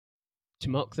To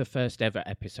mark the first ever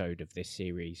episode of this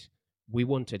series, we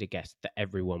wanted a guest that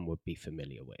everyone would be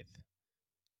familiar with.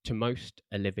 To most,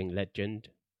 a living legend.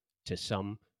 To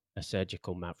some, a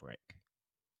surgical maverick.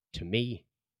 To me,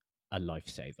 a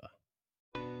lifesaver.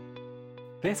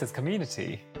 This is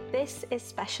community. This is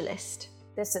specialist.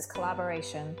 This is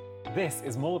collaboration. This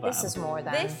is more than. This is more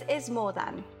than. This is more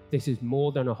than. This is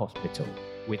more than a hospital.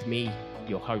 With me,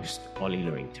 your host, Ollie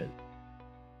Lewington.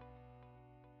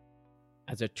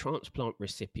 As a transplant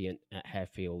recipient at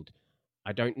Harefield,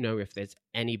 I don't know if there's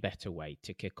any better way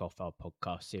to kick off our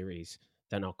podcast series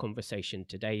than our conversation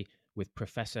today with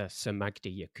Professor Sir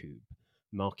Magdi Yacoub,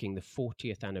 marking the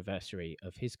 40th anniversary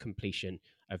of his completion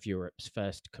of Europe's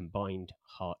first combined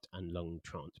heart and lung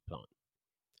transplant.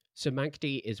 Sir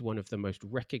Magdi is one of the most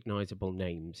recognisable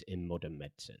names in modern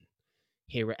medicine.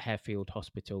 Here at Harefield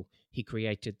Hospital, he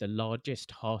created the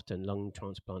largest heart and lung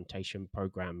transplantation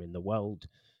programme in the world,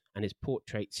 and his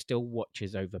portrait still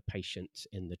watches over patients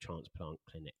in the transplant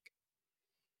clinic.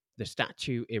 The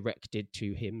statue erected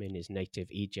to him in his native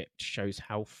Egypt shows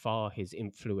how far his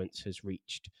influence has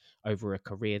reached over a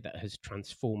career that has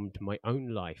transformed my own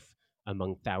life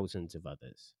among thousands of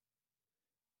others.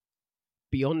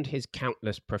 Beyond his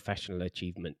countless professional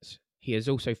achievements, he has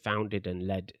also founded and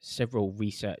led several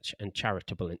research and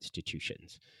charitable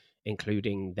institutions,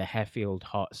 including the Harefield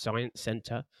Heart Science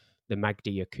Centre, the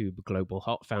Magdi Yacoub Global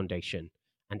Heart Foundation,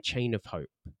 and Chain of Hope,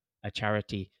 a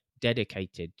charity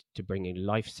dedicated to bringing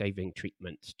life-saving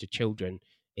treatments to children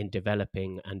in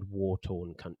developing and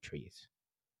war-torn countries.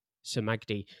 Sir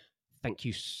Magdi, thank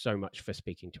you so much for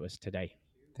speaking to us today.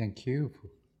 Thank you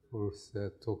for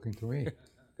talking to me.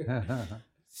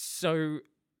 So,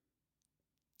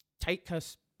 take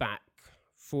us back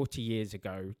 40 years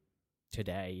ago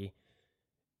today.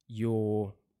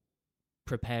 You're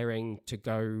preparing to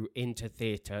go into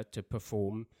theatre to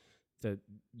perform the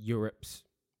Europe's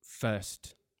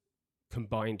first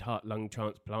combined heart-lung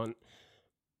transplant.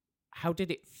 How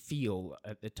did it feel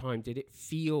at the time? Did it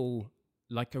feel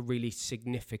like a really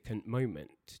significant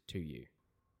moment to you?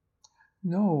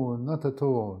 No, not at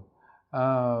all.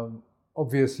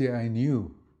 Obviously, I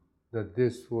knew that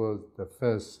this was the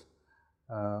first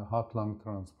heart-lung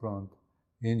transplant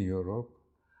in Europe.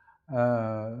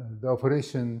 The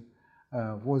operation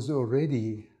was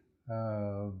already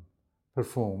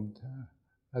performed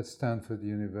at Stanford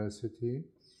University,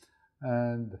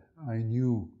 and I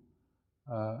knew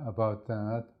about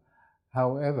that.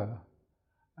 However,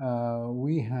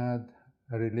 we had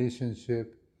a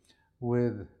relationship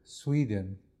with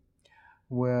Sweden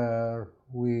where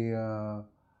we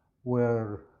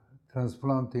were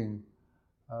transplanting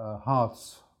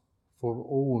hearts for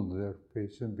all their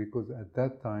patients, because at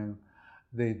that time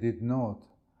they did not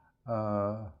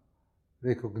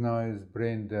recognize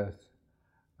brain death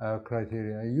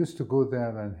criteria. I used to go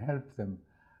there and help them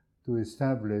to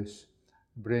establish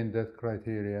brain death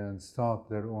criteria and start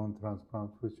their own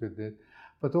transplant, which we did.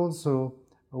 But also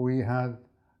we had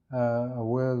a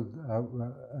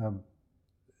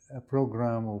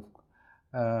program of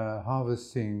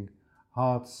harvesting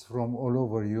hearts from all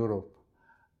over Europe,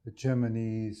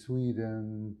 Germany,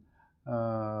 Sweden,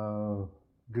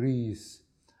 Greece,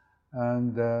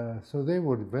 and so they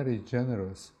were very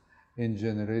generous in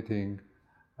generating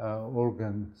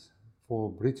organs for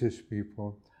British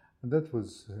people, and that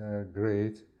was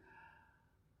great.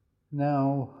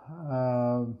 Now,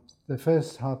 the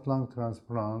first heart-lung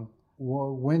transplant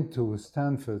went to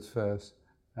Stanford first,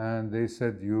 and they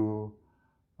said, you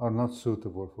are not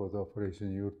suitable for the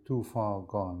operation, you're too far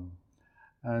gone.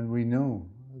 And we know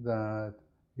that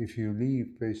if you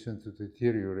leave patients to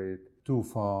deteriorate too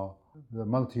far, the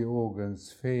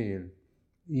multi-organs fail,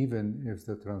 even if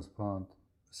the transplant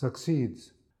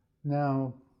succeeds.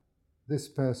 Now, this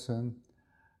person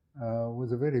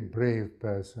was a very brave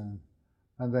person,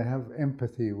 and I have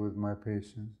empathy with my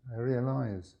patients. I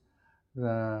realize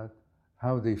that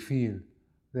how they feel.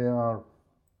 They are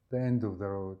the end of the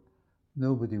road.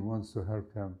 Nobody wants to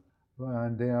help them.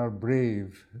 And they are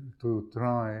brave to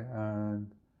try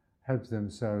and help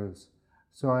themselves.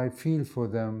 So I feel for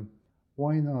them.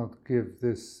 Why not give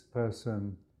this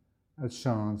person a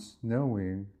chance,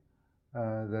 knowing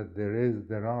that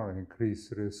there are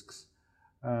increased risks,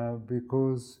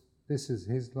 because this is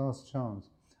his last chance.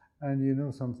 And you know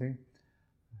something?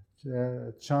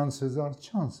 Chances are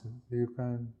chances. You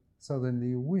can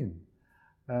suddenly win.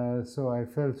 So I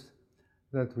felt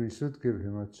that we should give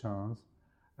him a chance,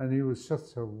 and he was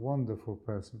such a wonderful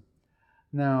person.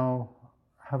 Now,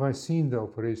 have I seen the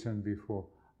operation before?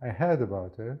 I heard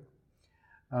about it.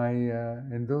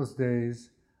 In those days,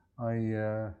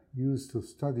 I used to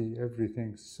study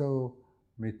everything so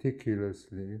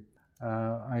meticulously,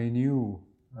 I knew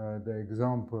the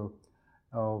example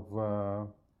of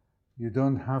you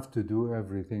don't have to do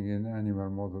everything in animal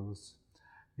models.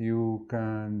 You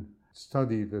can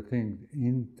study the thing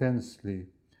intensely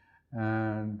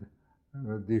and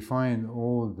define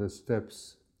all the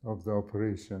steps of the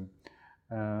operation,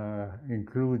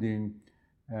 including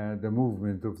the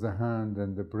movement of the hand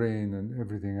and the brain and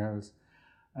everything else.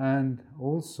 And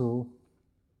also,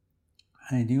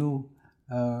 I knew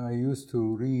I used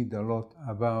to read a lot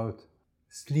about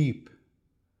sleep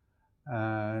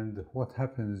and what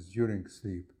happens during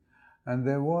sleep. And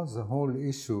there was a whole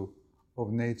issue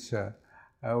of nature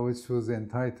which was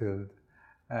entitled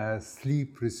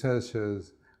Sleep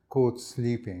Researchers Caught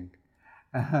Sleeping.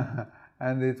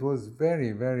 And it was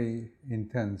very, very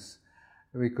intense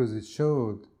because it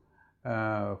showed,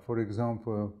 for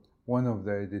example, one of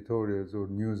the editorials or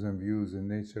news and views in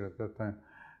Nature at that time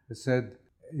said,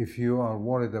 if you are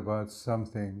worried about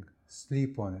something,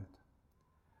 sleep on it.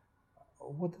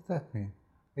 What does that mean?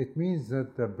 It means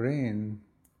that the brain,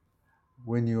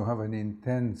 when you have an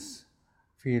intense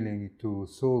feeling to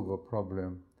solve a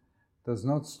problem, does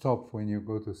not stop when you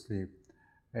go to sleep.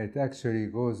 It actually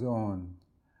goes on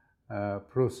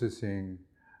processing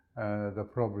the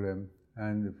problem,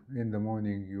 and in the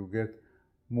morning you get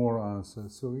more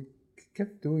answers. So we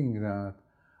kept doing that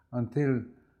until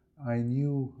I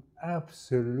knew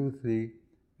absolutely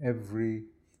every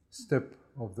step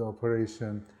of the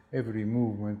operation, every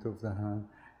movement of the hand,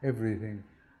 everything.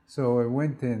 So I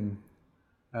went in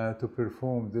to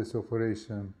perform this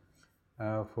operation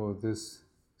for this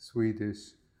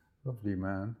Swedish lovely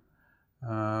man.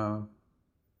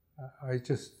 I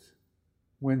just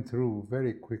went through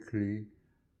very quickly,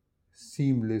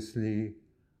 seamlessly,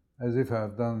 as if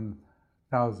I've done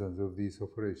thousands of these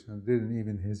operations, didn't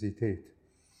even hesitate.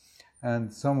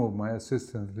 And some of my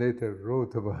assistants later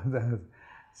wrote about that,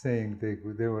 saying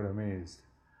they were amazed.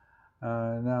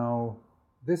 Now,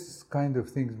 this kind of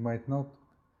things might not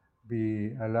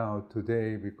be allowed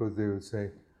today because they will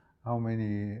say, how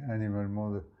many animal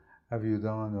models have you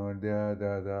done, or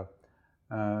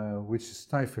which is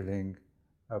stifling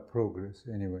progress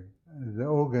anyway. The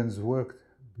organs worked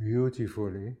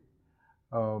beautifully,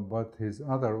 but his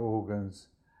other organs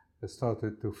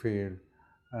started to fail,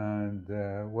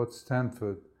 and what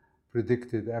Stanford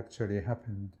predicted actually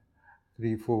happened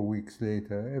 3-4 weeks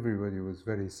later. Everybody was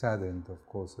very saddened, of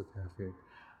course, at her fate.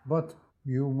 But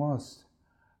you must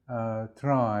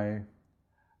try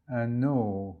and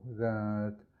know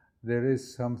that there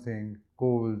is something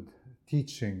called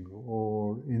teaching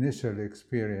or initial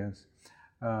experience,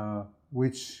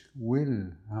 which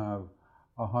will have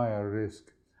a higher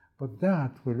risk, but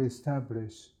that will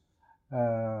establish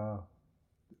a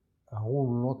whole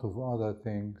lot of other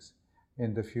things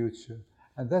in the future.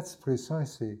 And that's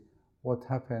precisely what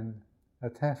happened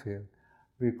at Hayfield,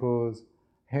 because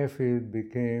Hayfield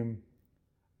became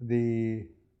the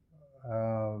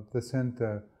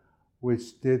center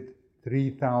which did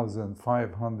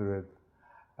 3,500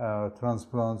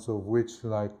 transplants, of which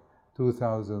like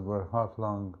 2,000 were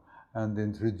heart-lung, and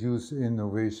introduced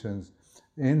innovations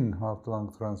in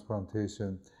heart-lung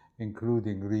transplantation,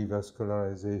 including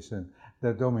revascularization,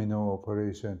 the domino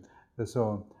operation, and so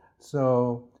on.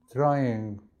 So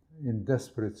trying in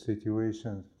desperate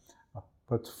situations,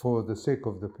 but for the sake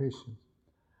of the patient.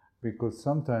 Because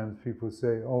sometimes people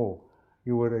say, oh,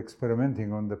 you were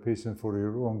experimenting on the patient for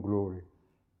your own glory.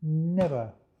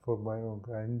 Never for my own.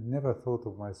 I never thought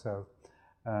of myself.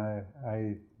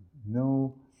 I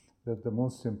know that the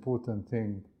most important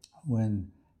thing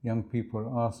when young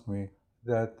people ask me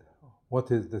that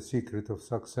what is the secret of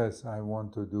success, I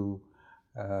want to do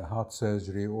heart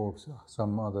surgery or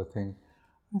some other thing,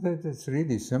 that it's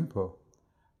really simple.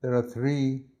 There are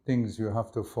 3 things you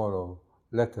have to follow,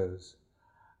 letters,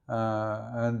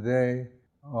 and they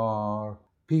are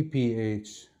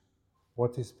PPH.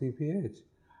 What is PPH?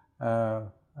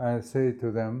 I say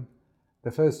to them,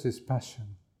 the first is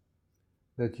passion,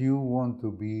 that you want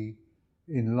to be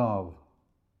in love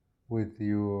with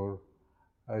your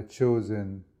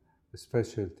chosen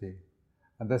specialty.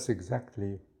 And that's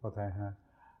exactly what I had.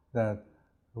 That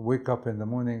wake up in the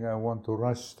morning, I want to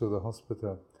rush to the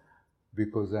hospital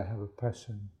because I have a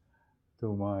passion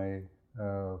to my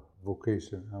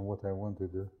vocation and what I want to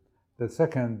do. The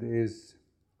second is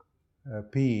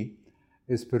P,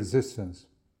 is persistence.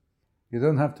 You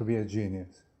don't have to be a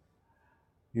genius.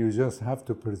 You just have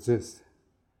to persist,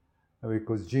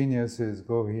 because geniuses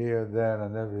go here, there,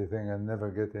 and everything and never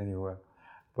get anywhere.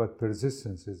 But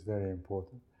persistence is very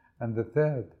important. And the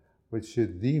third, which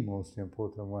is the most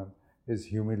important one, is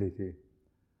humility.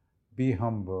 Be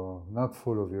humble, not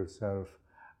full of yourself,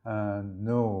 and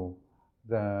know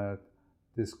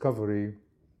discovery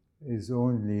is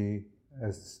only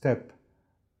a step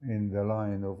in the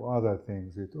line of other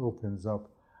things. It opens up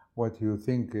what you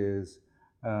think is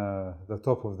the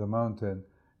top of the mountain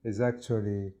is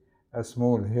actually a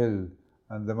small hill,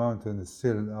 and the mountain is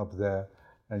still up there,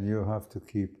 and you have to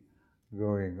keep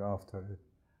going after it.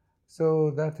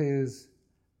 So that is,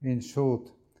 in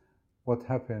short, what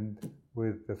happened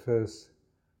with the first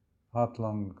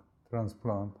heart-lung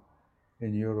transplant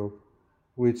in Europe,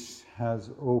 which has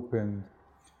opened,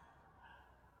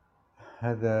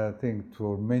 had a thing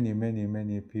for many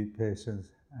patients.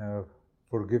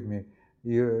 Forgive me,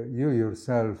 you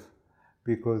yourself,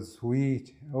 because we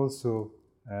also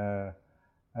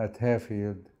at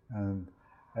Harefield and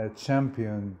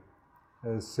championed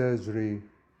surgery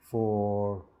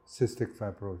for cystic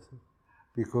fibrosis,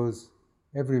 because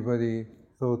everybody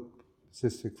thought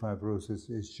cystic fibrosis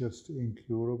is just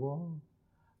incurable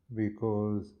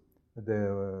because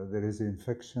there is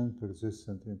infection,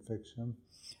 persistent infection.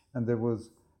 And there was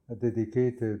a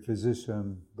dedicated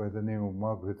physician by the name of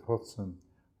Margaret Hodgson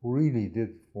who really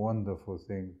did wonderful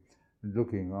things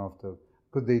looking after,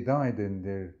 because they died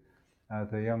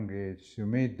at a young age. You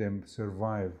made them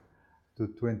survive to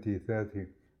 20, 30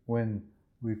 when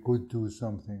we could do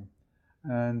something.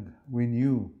 And we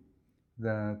knew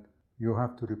that you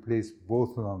have to replace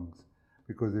both lungs,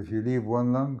 because if you leave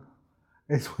one lung,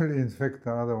 it will infect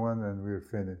the other one and we're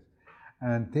finished.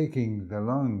 And taking the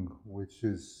lung, which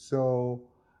is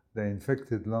the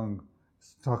infected lung,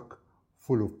 stuck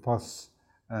full of pus,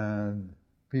 and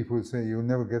people say you'll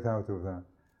never get out of that.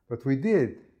 But we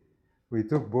did. We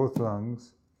took both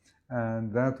lungs,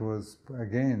 and that was,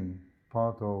 again,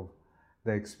 part of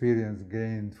the experience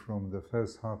gained from the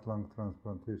first heart-lung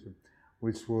transplantation,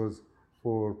 which was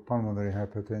for pulmonary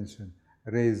hypertension,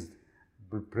 raised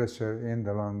blood pressure in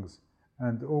the lungs,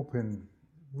 and opened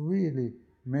really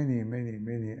many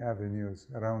avenues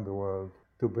around the world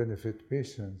to benefit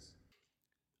patients.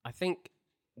 I think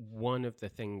one of the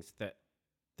things that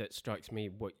strikes me,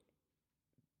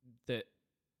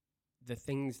 the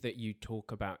things that you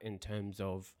talk about in terms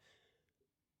of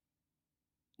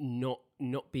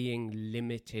not being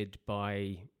limited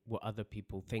by what other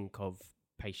people think of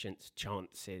patients'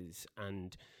 chances,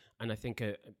 and I think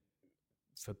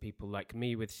for people like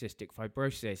me with cystic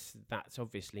fibrosis, that's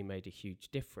obviously made a huge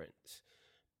difference.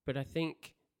 But I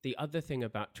think the other thing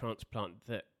about transplant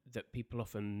that people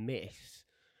often miss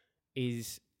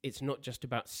is it's not just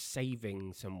about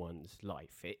saving someone's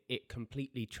life. It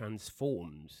completely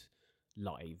transforms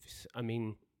lives. I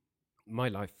mean, my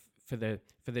life, for the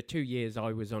 2 years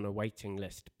I was on a waiting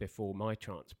list before my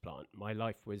transplant, my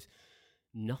life was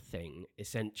nothing,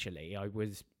 essentially.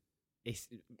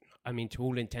 To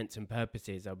all intents and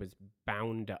purposes, I was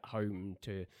bound at home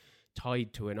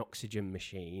tied to an oxygen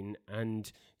machine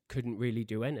and couldn't really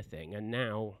do anything. And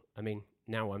now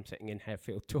I'm sitting in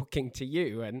Harefield talking to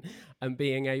you and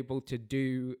being able to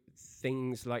do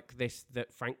things like this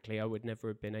that frankly I would never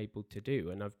have been able to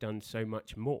do, and I've done so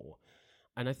much more.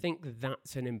 And I think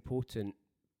that's an important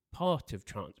part of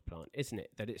transplant, isn't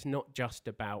it? That it's not just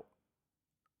about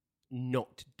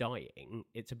not dying,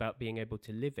 it's about being able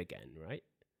to live again, right?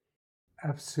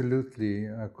 Absolutely,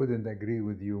 I couldn't agree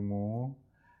with you more.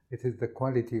 It is the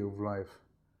quality of life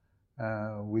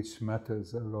which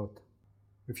matters a lot.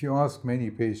 If you ask many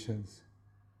patients,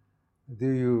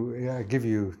 I give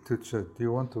you two choices. Do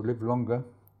you want to live longer,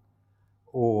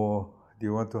 or do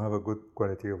you want to have a good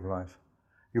quality of life?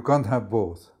 You can't have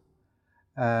both.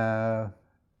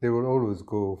 They will always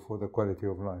go for the quality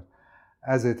of life.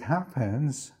 As it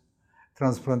happens,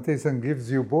 transplantation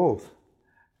gives you both.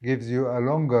 Gives you a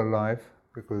longer life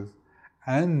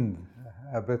and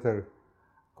a better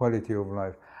quality of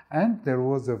life. And there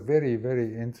was a very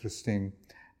interesting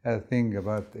thing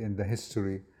about in the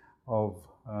history of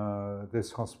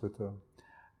this hospital,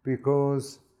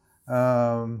 because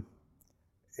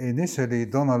initially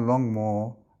Donald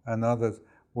Longmore and others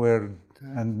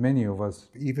and many of us,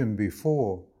 even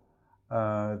before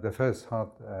the first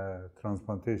heart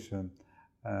transplantation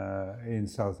in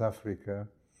South Africa,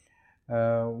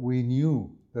 we knew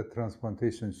that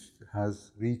transplantation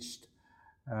has reached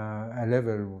a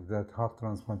level that heart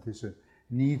transplantation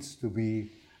needs to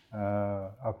be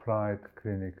applied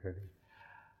clinically.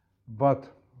 But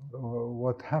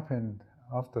what happened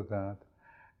after that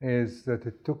is that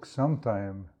it took some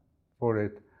time for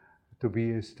it to be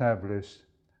established,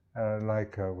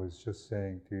 like I was just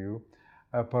saying to you,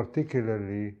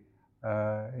 particularly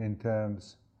in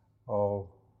terms of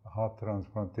heart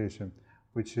transplantation,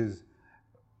 which is,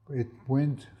 it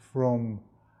went from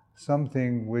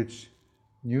something which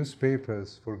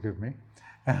newspapers, forgive me,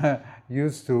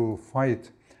 used to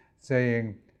fight,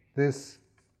 saying this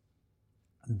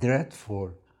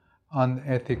dreadful,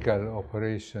 unethical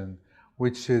operation,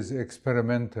 which is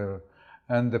experimental,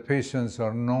 and the patients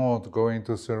are not going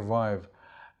to survive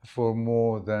for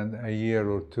more than a year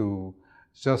or two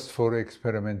just for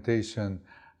experimentation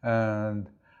and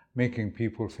making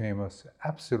people famous.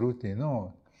 Absolutely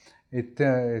not.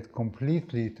 It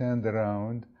completely turned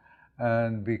around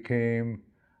and became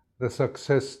the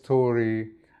success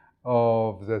story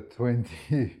of the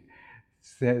 20th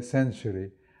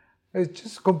century. It's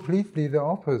just completely the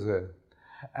opposite.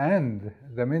 And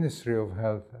the Ministry of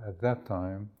Health at that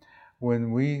time,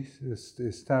 when we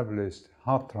established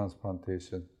heart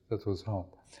transplantation, that was hard.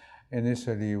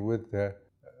 Initially,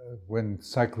 when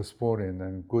cyclosporin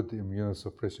and good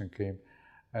immunosuppression came,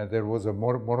 there was a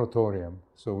moratorium.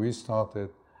 So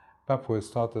Papua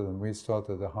started, and we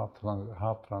started the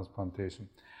heart transplantation.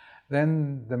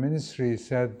 Then the ministry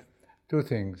said two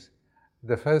things.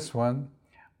 The first one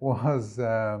was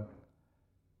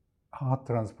heart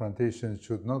transplantation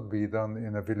should not be done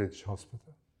in a village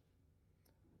hospital.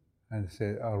 And they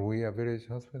said, are we a village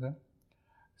hospital?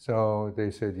 So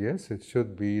they said, yes, it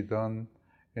should be done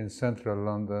in central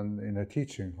London in a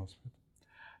teaching hospital.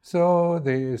 So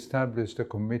they established a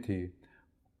committee,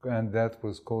 and that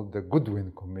was called the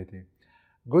Goodwin Committee.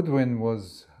 Goodwin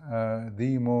was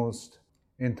the most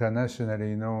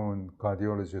internationally known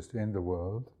cardiologist in the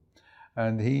world,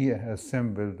 and he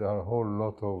assembled a whole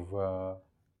lot of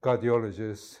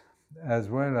cardiologists as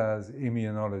well as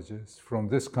immunologists from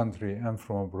this country and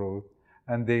from abroad,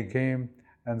 and they came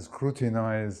and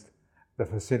scrutinized the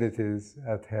facilities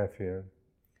at Harefield.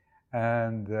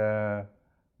 And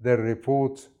their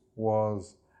report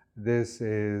was, this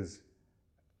is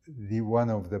one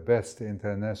of the best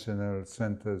international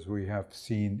centers we have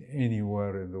seen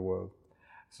anywhere in the world.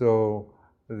 So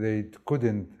they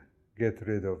couldn't get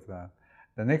rid of that.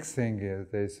 The next thing is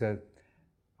they said,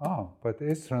 but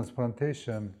is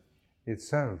transplantation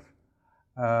itself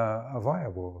a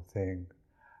viable thing?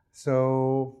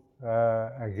 So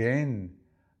again,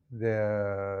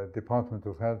 the Department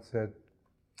of Health said,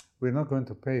 we're not going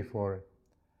to pay for it.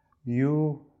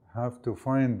 You have to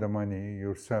find the money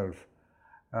yourself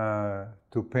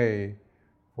to pay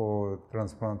for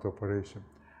transplant operation.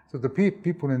 So the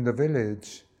people in the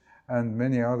village and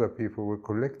many other people were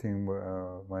collecting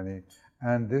money,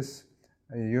 and this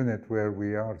unit where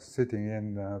we are sitting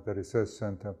in the research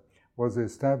center was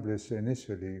established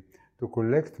initially to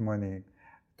collect money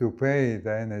to pay the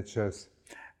NHS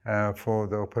for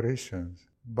the operations.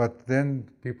 But then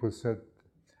people said,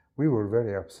 we were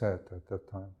very upset at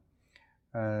that time.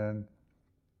 And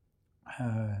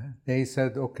they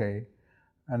said, okay,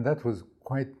 and that was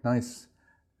quite nice,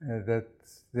 that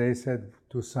they said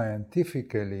to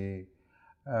scientifically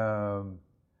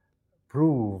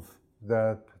prove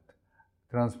that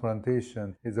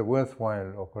transplantation is a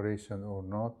worthwhile operation or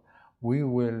not, we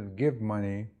will give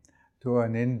money to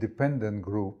an independent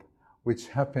group, which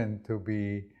happened to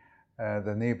be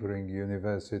the neighboring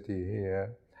university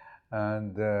here,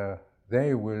 and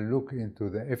they will look into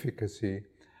the efficacy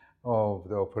of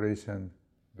the operation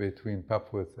between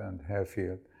Papworth and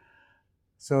Harefield.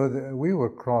 So we were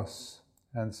cross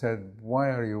and said, why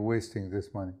are you wasting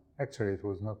this money? Actually, it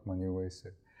was not money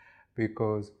wasted,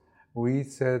 because we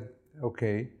said,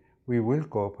 okay, we will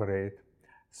cooperate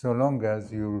so long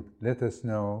as you let us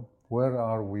know where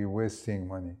are we wasting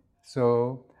money.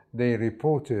 So they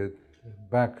reported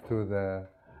back to the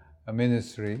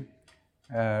ministry,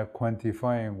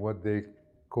 quantifying what they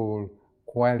call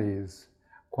QALYs.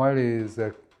 QALY is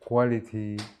a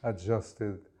quality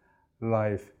adjusted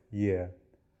life year.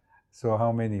 So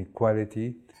how many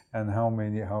quality and how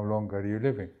long are you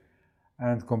living?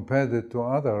 And compared it to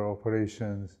other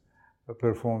operations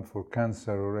performed for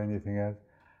cancer or anything else.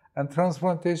 And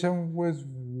transplantation was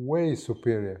way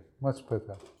superior, much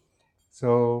better.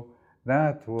 So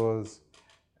that was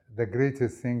the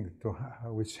greatest thing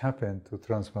which happened to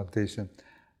transplantation,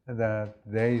 that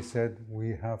they said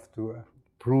we have to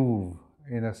prove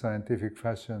in a scientific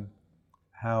fashion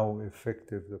how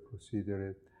effective the procedure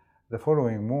is. The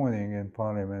following morning in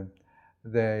Parliament,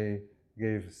 they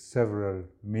gave several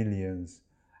millions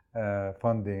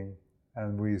funding,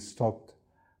 and we stopped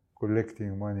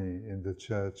collecting money in the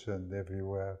church and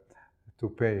everywhere to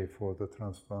pay for the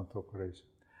transplant operation.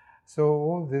 So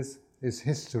all this is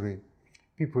history.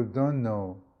 People don't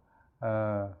know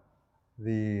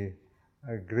the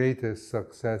greatest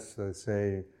success, let's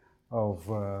say, of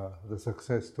the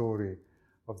success story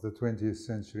of the 20th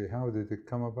century. How did it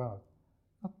come about?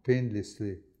 Not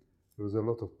painlessly. There was a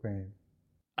lot of pain.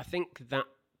 I think that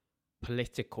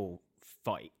political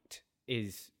fight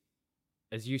is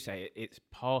as you say, it's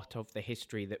part of the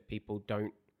history that people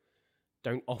don't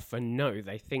often know.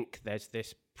 They think there's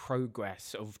this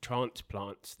progress of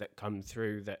transplants that come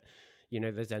through, that, you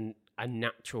know, there's a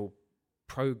natural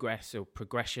progress or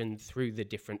progression through the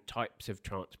different types of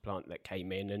transplant that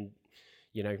came in. And,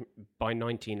 you know, by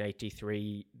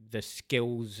 1983, the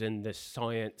skills and the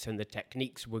science and the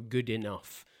techniques were good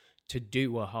enough to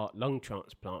do a heart-lung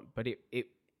transplant. But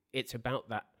it's about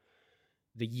that,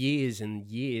 the years and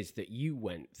years that you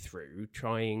went through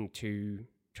trying to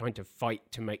fight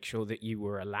to make sure that you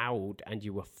were allowed and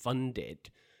you were funded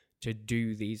to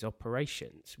do these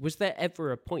operations. Was there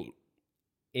ever a point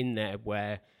in there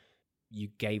where you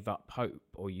gave up hope,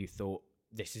 or you thought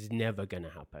this is never going to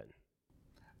happen?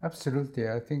 Absolutely.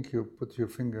 I think you put your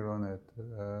finger on it,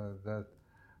 that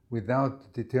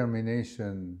without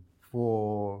determination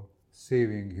for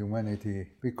saving humanity,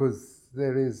 because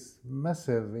there is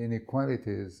massive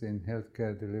inequalities in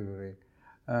healthcare delivery,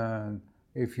 and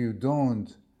if you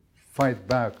don't fight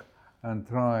back and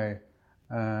try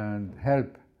and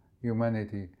help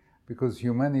humanity, because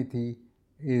humanity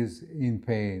is in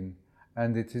pain,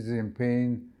 and it is in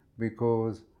pain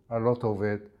because a lot of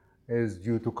it is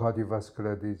due to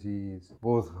cardiovascular disease,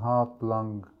 both heart,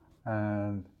 lung,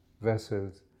 and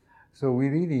vessels. So we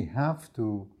really have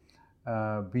to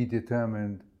be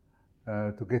determined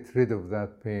to get rid of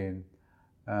that pain.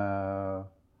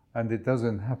 And it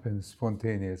doesn't happen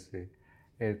spontaneously.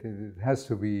 It has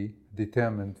to be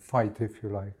determined fight, if you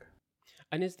like.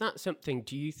 And is that something,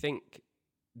 do you think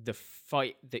the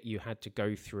fight that you had to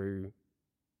go through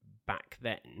back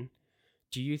then,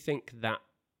 do you think that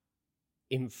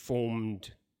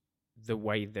informed the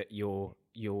way that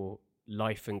your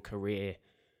life and career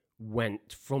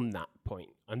went from that point?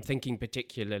 I'm thinking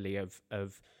particularly of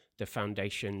the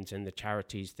foundations and the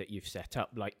charities that you've set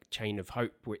up, like Chain of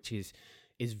Hope, which is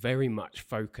very much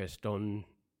focused on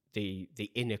the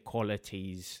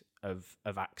inequalities of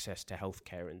access to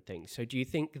healthcare and things. So do you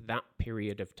think that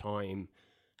period of time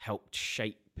helped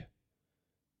shape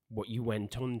what you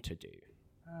went on to do?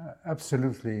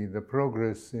 Absolutely. The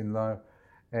progress in life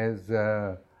is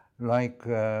like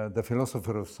the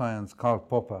philosopher of science, Karl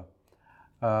Popper,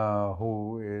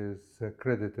 who is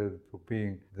credited for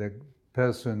being the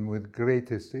person with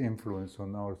greatest influence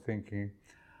on our thinking.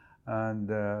 And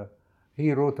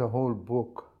he wrote a whole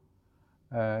book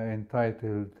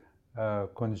entitled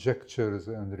Conjectures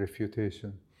and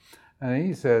Refutation. And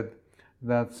he said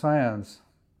that science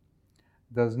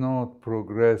does not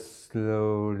progress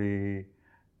slowly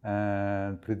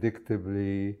and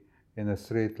predictably in a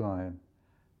straight line.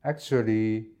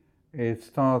 Actually, it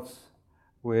starts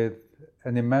with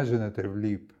an imaginative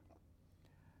leap.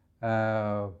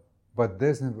 But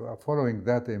following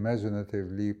that imaginative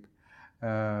leap,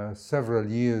 several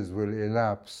years will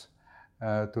elapse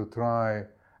to try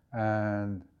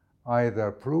and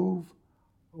either prove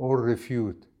or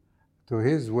refute. To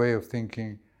his way of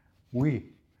thinking,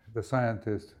 we, the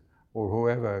scientists, or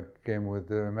whoever came with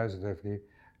the imaginative leap,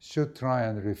 should try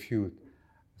and refute.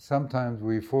 Sometimes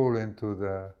we fall into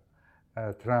the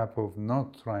trap of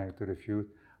not trying to refute,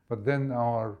 but then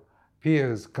our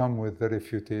peers come with the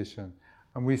refutation.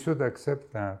 And we should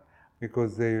accept that,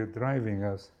 because they are driving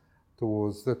us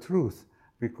towards the truth,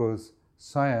 because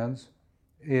science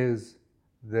is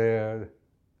their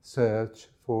search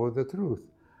for the truth.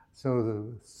 So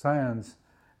the science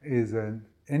is an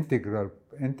integral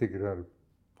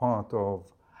part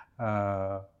of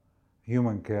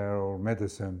human care or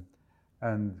medicine.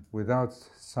 And without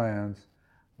science,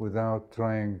 without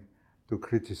trying to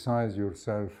criticize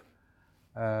yourself,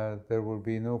 there will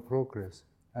be no progress.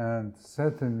 And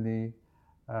certainly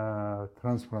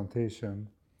transplantation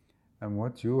and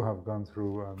what you have gone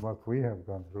through and what we have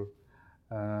gone through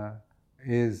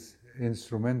is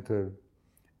instrumental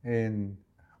in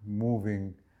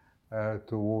moving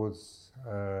towards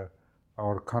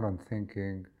our current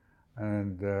thinking,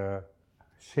 and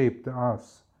shaped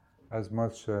us as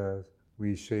much as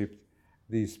we shaped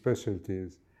these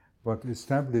specialties. But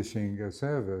establishing a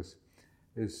service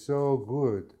is so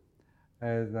good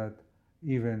that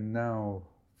even now,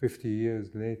 50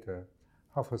 years later,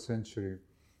 half a century,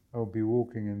 I'll be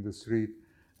walking in the street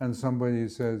and somebody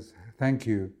says, "Thank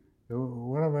you."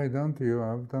 "What have I done to you?"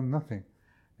 "I've done nothing."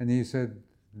 And he said,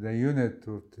 "The unit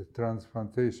of the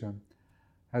transplantation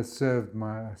has saved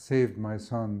my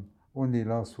son only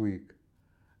last week.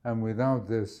 And without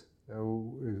this,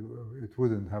 it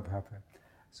wouldn't have happened."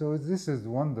 So this is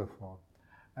wonderful.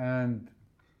 And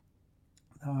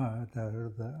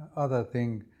the other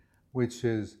thing which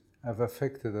have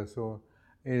affected us all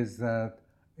is that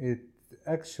it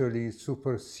actually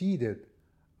superseded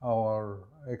our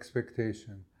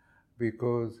expectation,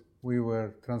 because we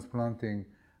were transplanting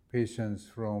patients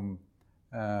from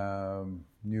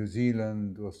New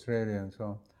Zealand, Australia, and so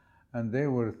on, and they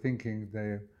were thinking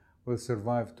they will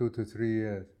survive 2 to 3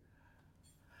 years.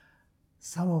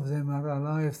 Some of them are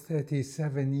alive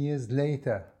 37 years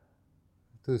later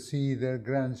to see their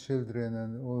grandchildren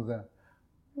and all that.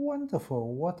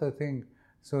 Wonderful, what a thing.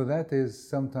 So that is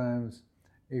sometimes,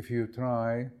 if you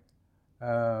try,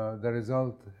 the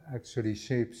result actually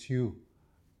shapes you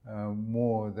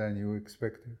more than you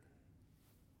expected.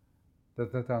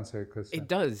 Does that answer your question? It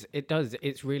does. It does.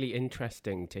 It's really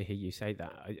interesting to hear you say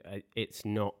that. It's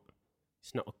not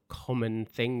a common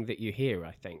thing that you hear.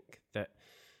 I think that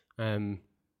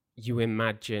you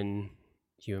imagine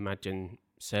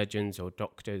surgeons or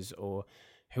doctors or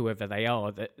whoever they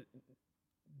are that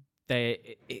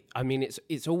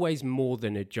it's always more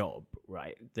than a job,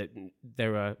 right? That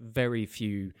there are very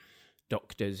few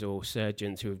doctors or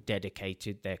surgeons who have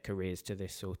dedicated their careers to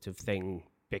this sort of thing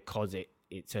because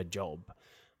it's a job.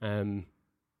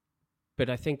 But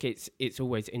I think it's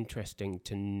always interesting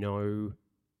to know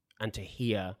and to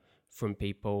hear from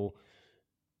people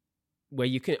where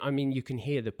you can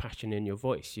hear the passion in your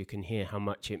voice. You can hear how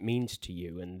much it means to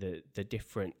you and the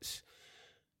difference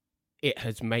it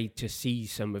has made to see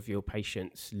some of your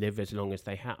patients live as long as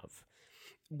they have.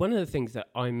 One of the things that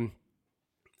I'm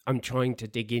trying to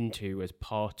dig into as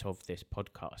part of this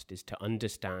podcast is to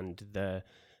understand the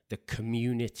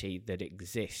community that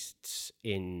exists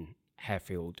in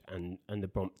Harefield and the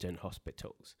Brompton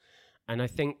hospitals. And I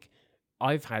think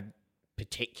I've had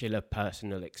particular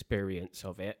personal experience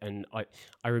of it. And I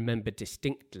remember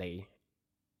distinctly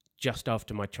just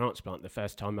after my transplant, the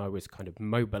first time I was kind of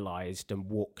mobilized and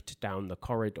walked down the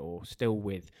corridor, still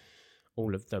with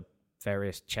all of the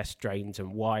various chest drains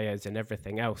and wires and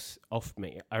everything else off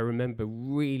me. I remember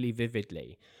really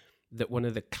vividly that one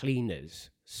of the cleaners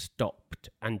stopped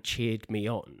and cheered me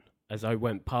on as I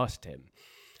went past him.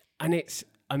 And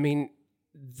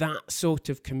that sort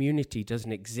of community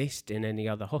doesn't exist in any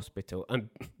other hospital. And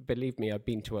believe me, I've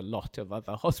been to a lot of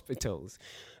other hospitals,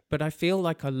 but I feel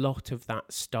like a lot of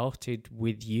that started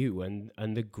with you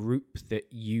and the group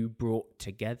that you brought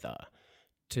together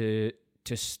to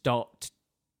start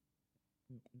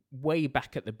way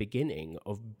back at the beginning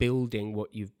of building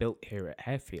what you've built here at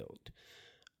Harefield.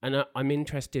 And I'm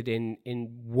interested in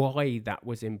why that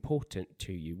was important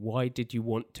to you. Why did you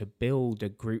want to build a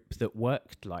group that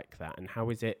worked like that? And how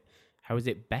is it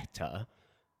better?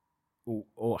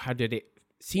 Or how did it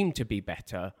seem to be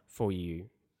better for you?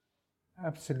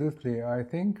 Absolutely. I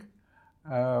think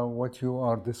what you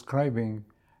are describing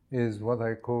is what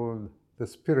I call the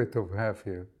spirit of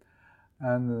Harefield.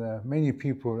 And many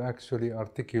people actually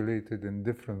articulated in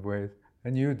different ways,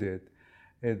 and you did,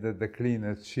 that the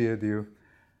cleaners cheered you.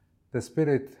 The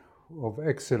spirit of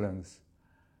excellence,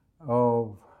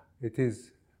 it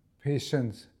is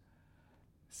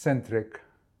patient-centric,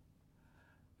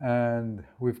 and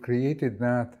we've created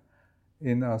that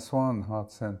in Aswan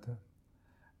Heart Center,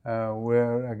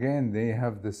 where again they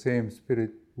have the same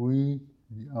spirit. We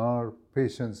are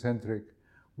patient-centric.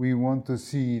 We want to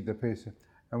see the patient,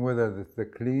 and whether it's the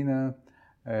cleaner,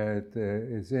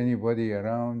 is anybody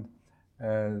around,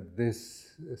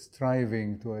 this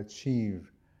striving to achieve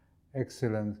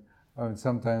excellence.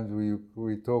 Sometimes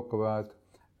we talk about,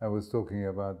 I was talking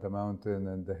about the mountain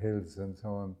and the hills and so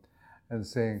on, and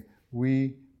saying,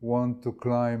 we want to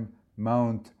climb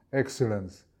Mount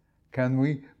Excellence. Can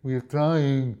we? We're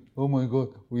trying, oh my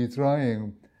God, we're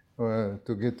trying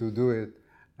to get to do it.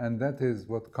 And that is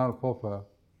what Karl Popper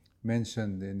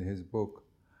mentioned in his book,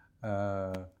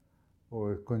 or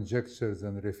Conjectures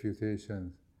and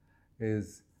Refutations,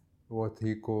 is what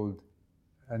he called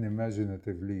an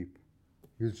imaginative leap.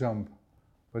 You jump,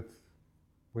 but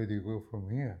where do you go from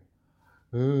here?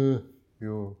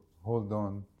 You hold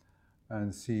on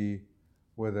and see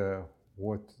whether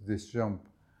what this jump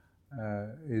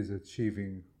is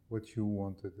achieving what you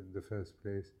wanted in the first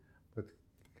place, but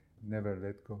never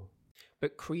let go.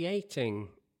 But creating,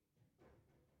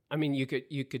 you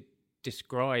could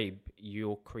describe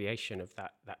your creation of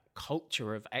that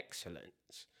culture of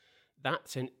excellence.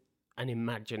 That's an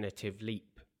imaginative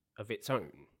leap of its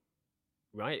own,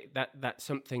 right? That's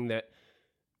something that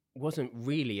wasn't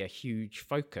really a huge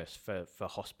focus for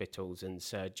hospitals and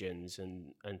surgeons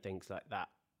and things like that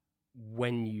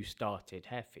when you started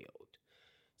Harefield.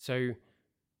 So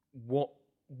what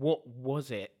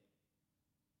was it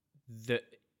that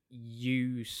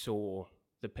you saw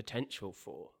the potential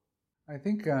for? I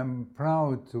think I'm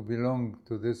proud to belong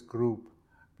to this group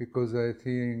because I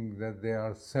think that they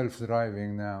are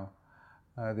self-driving now.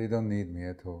 They don't need me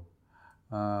at all.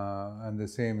 And the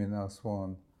same in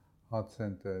Aswan art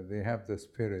center. They have the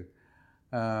spirit.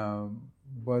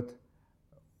 But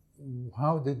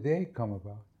how did they come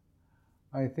about?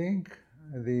 I think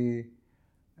they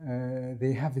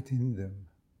have it in them,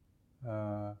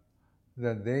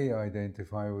 that they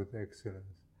identify with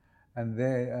excellence. And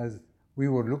they, as we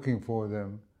were looking for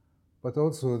them, but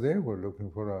also they were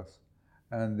looking for us.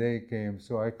 And they came,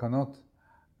 so I cannot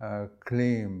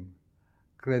claim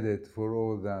credit for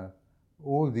all that.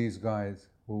 All these guys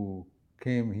who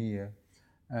came here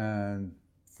and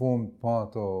formed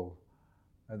part of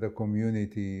the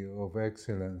community of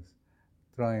excellence,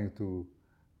 trying to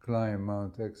climb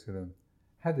Mount Excellence,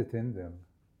 had it in them.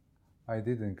 I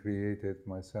didn't create it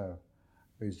myself.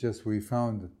 It's just we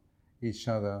found each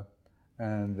other,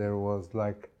 and there was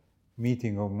like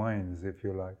meeting of minds, if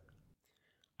you like.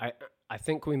 I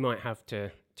think we might have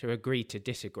to agree to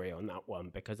disagree on that one,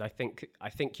 because I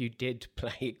think you did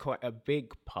play quite a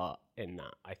big part in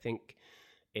that. I think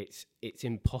it's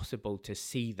impossible to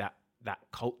see that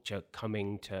culture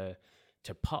coming to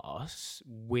pass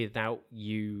without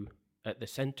you at the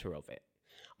center of it.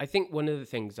 I think one of the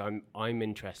things I'm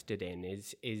interested in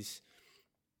is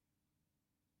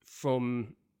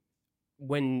from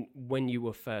when you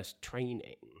were first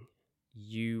training,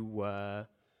 you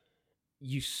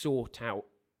sought out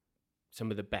some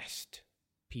of the best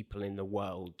people in the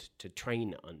world to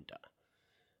train under.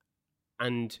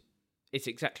 And it's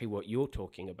exactly what you're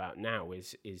talking about now,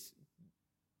 is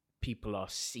people are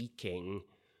seeking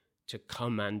to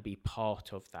come and be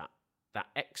part of that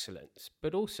excellence.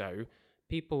 But also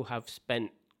people have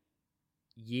spent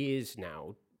years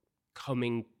now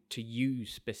coming to you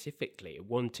specifically,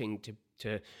 wanting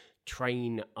to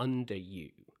train under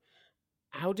you.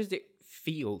 How does it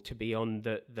feel to be on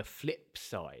the flip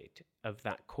side of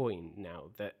that coin now,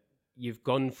 that you've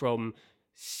gone from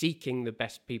seeking the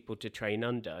best people to train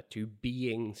under to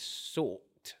being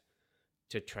sought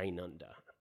to train under?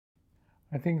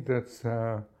 I think that's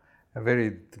a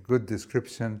very good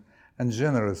description and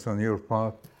generous on your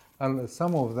part. And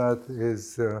some of that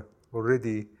is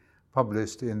already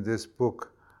published in this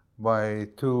book by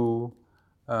two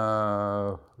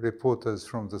reporters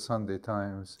from the Sunday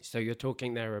Times. So you're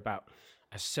talking there about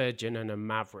a surgeon and a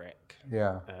maverick.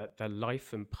 Yeah. The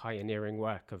life and pioneering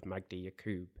work of Magdi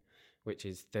Yacoub, which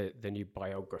is the new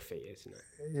biography, isn't it?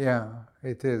 Yeah,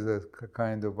 it is a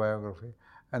kind of biography.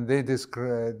 And they did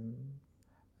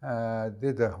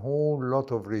a whole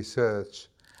lot of research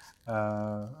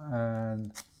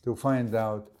and to find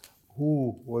out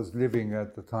who was living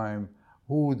at the time,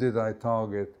 who did I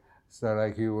target. So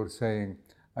like you were saying,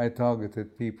 I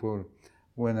targeted people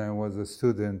when I was a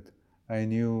student. I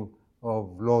knew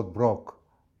of Lord Brock.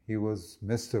 He was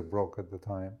Mr. Brock at the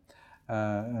time.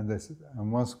 And I said, I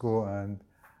must go and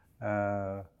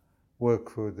work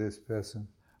for this person.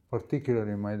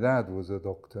 Particularly, my dad was a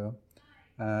doctor,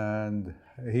 and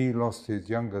he lost his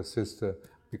younger sister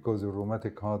because of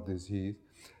rheumatic heart disease.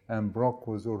 And Brock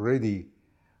was already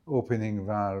opening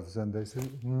valves. And I said,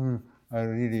 I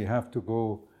really have to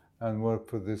go and work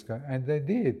for this guy. And I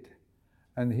did.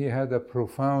 And he had a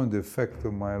profound effect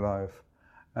on my life.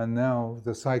 And now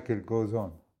the cycle goes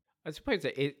on. I suppose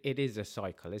it is a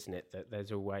cycle, isn't it? That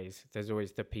there's always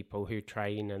the people who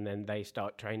train, and then they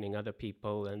start training other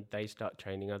people, and they start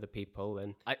training other people.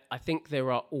 And I think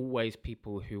there are always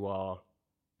people who are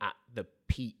at the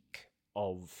peak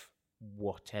of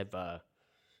whatever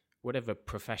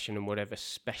profession and whatever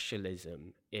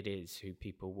specialism it is, who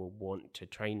people will want to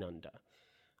train under.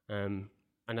 And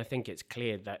I think it's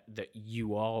clear that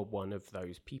you are one of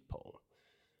those people.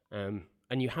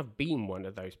 And you have been one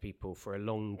of those people for a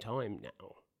long time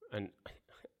now. And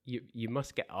you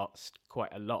must get asked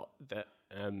quite a lot that,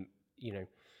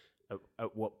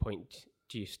 at what point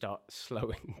do you start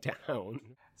slowing down?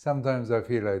 Sometimes I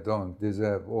feel I don't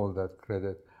deserve all that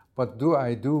credit. But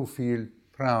I do feel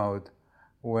proud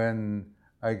when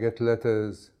I get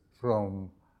letters from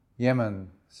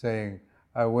Yemen saying,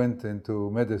 I went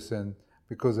into medicine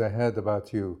because I heard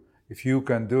about you. If you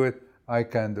can do it, I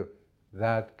can do it.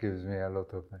 That gives me a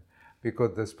lot of things,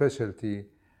 because the specialty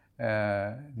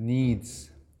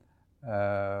needs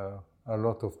a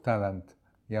lot of talent,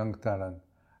 young talent,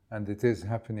 and it is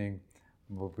happening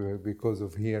because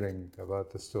of hearing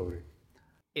about the story.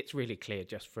 It's really clear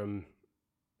just from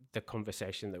the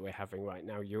conversation that we're having right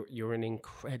now, you're an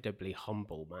incredibly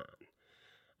humble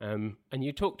man. And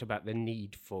you talked about the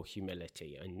need for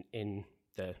humility in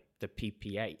the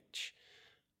PPH.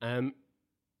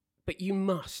 But you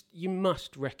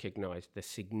must recognise the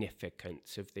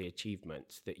significance of the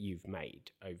achievements that you've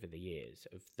made over the years,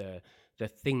 of the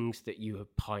things that you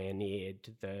have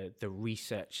pioneered, the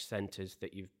research centres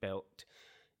that you've built.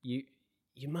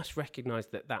 you must recognise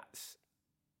that that's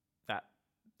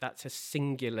a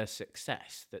singular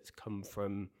success that's come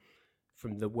from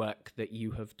the work that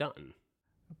you have done.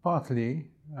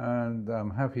 Partly, and I'm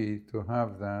happy to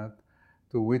have that,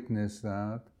 to witness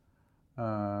that,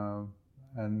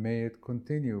 and may it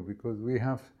continue, because we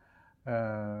have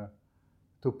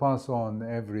to pass on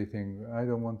everything. I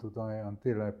don't want to die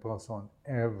until I pass on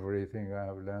everything I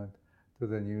have learned to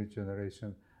the new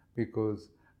generation,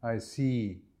 because I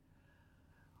see,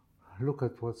 look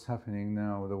at what's happening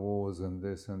now, the wars and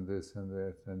this and this and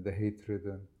that, and the hatred,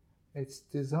 and it's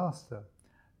disaster.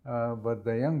 But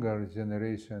the younger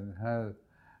generation has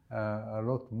a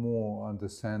lot more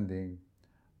understanding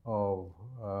of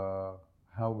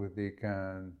how they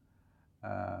can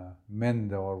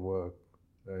mend our work,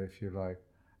 if you like.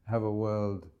 Have a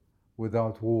world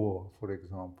without war, for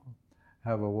example.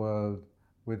 Have a world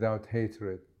without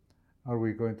hatred. Are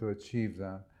we going to achieve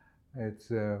that?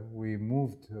 We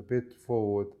moved a bit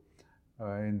forward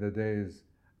in the days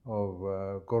of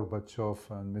Gorbachev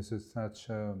and Mrs.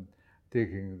 Thatcher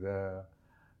taking the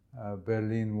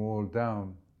Berlin Wall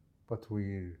down, but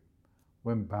we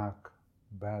went back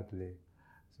badly.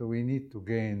 So we need to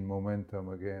gain momentum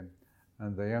again,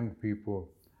 and the young people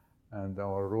and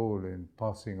our role in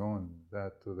passing on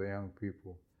that to the young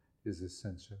people is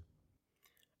essential.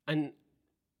 And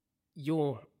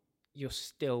you're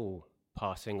still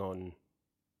passing on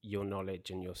your knowledge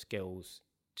and your skills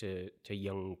to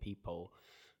young people,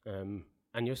 and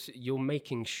you're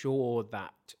making sure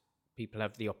that people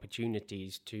have the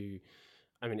opportunities to.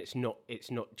 I mean, it's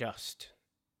not just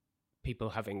people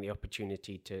having the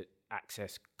opportunity to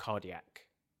access cardiac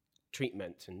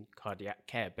treatment and cardiac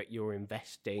care, but you're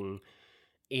investing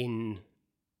in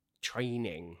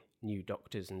training new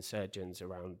doctors and surgeons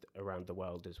around the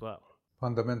world as well.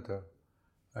 Fundamental.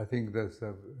 I think that's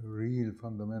a real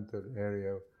fundamental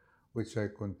area which I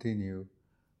continue.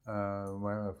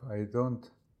 I don't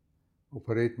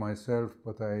operate myself,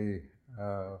 but I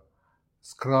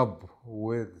scrub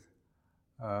with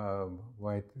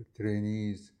my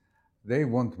trainees. They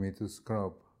want me to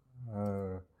scrub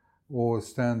or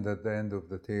stand at the end of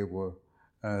the table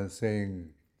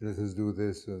saying, let us do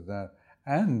this or that,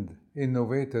 and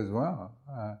innovate as well,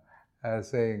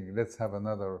 saying, let's have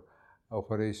another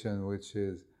operation which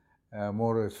is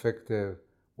more effective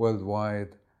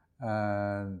worldwide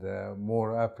and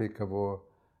more applicable,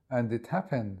 and it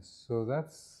happens. So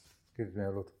that gives me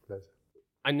a lot of pleasure.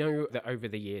 I know that over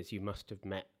the years you must have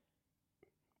met,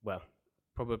 well,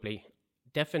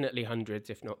 definitely hundreds,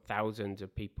 if not thousands,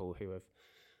 of people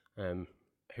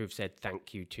who've said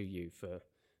thank you to you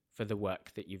for the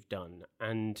work that you've done,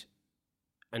 and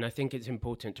I think it's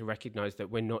important to recognise that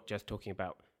we're not just talking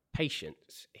about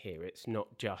patients here. It's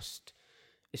not just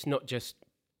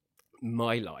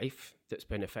my life that's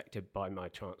been affected by my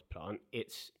transplant.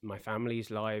 It's my family's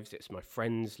lives, it's my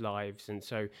friends' lives, and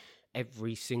so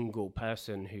every single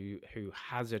person who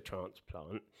has a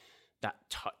transplant, that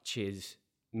touches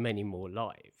many more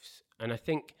lives. And I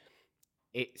think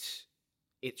it's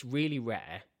really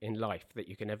rare in life that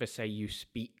you can ever say you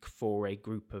speak for a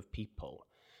group of people,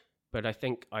 but I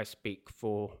think I speak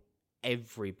for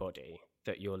everybody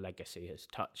that your legacy has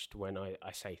touched when I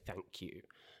say thank you.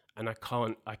 And I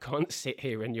can't sit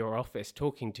here in your office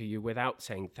talking to you without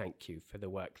saying thank you for the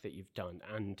work that you've done.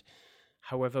 And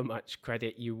however much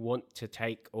credit you want to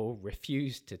take or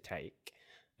refuse to take,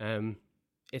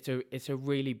 it's a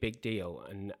really big deal.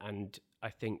 And I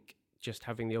think just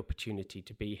having the opportunity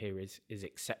to be here is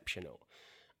exceptional.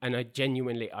 And I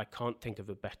can't think of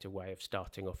a better way of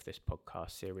starting off this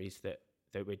podcast series that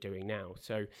we're doing now.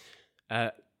 So,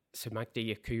 Sir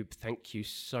Magdi Yacoub, thank you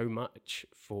so much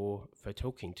for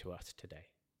talking to us today.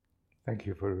 Thank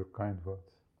you for your kind words.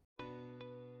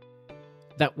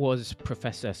 That was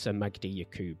Professor Sir Magdi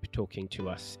Yacoub talking to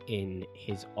us in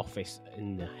his office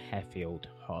in the Harefield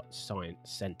Heart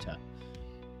Science Centre.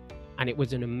 And it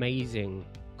was an amazing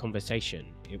conversation.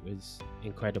 It was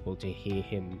incredible to hear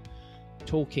him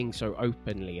talking so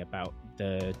openly about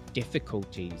the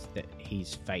difficulties that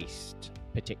he's faced,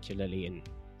 particularly in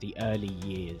the early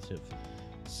years of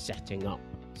setting up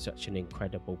such an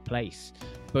incredible place,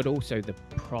 but also the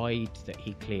pride that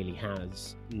he clearly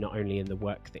has, not only in the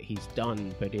work that he's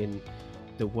done, but in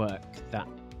the work that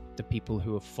the people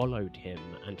who have followed him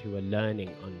and who are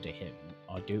learning under him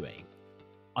are doing.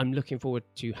 I'm looking forward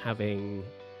to having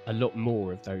a lot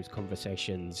more of those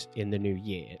conversations in the new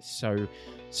year. So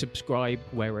subscribe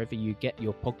wherever you get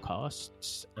your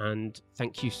podcasts, and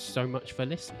thank you so much for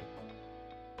listening.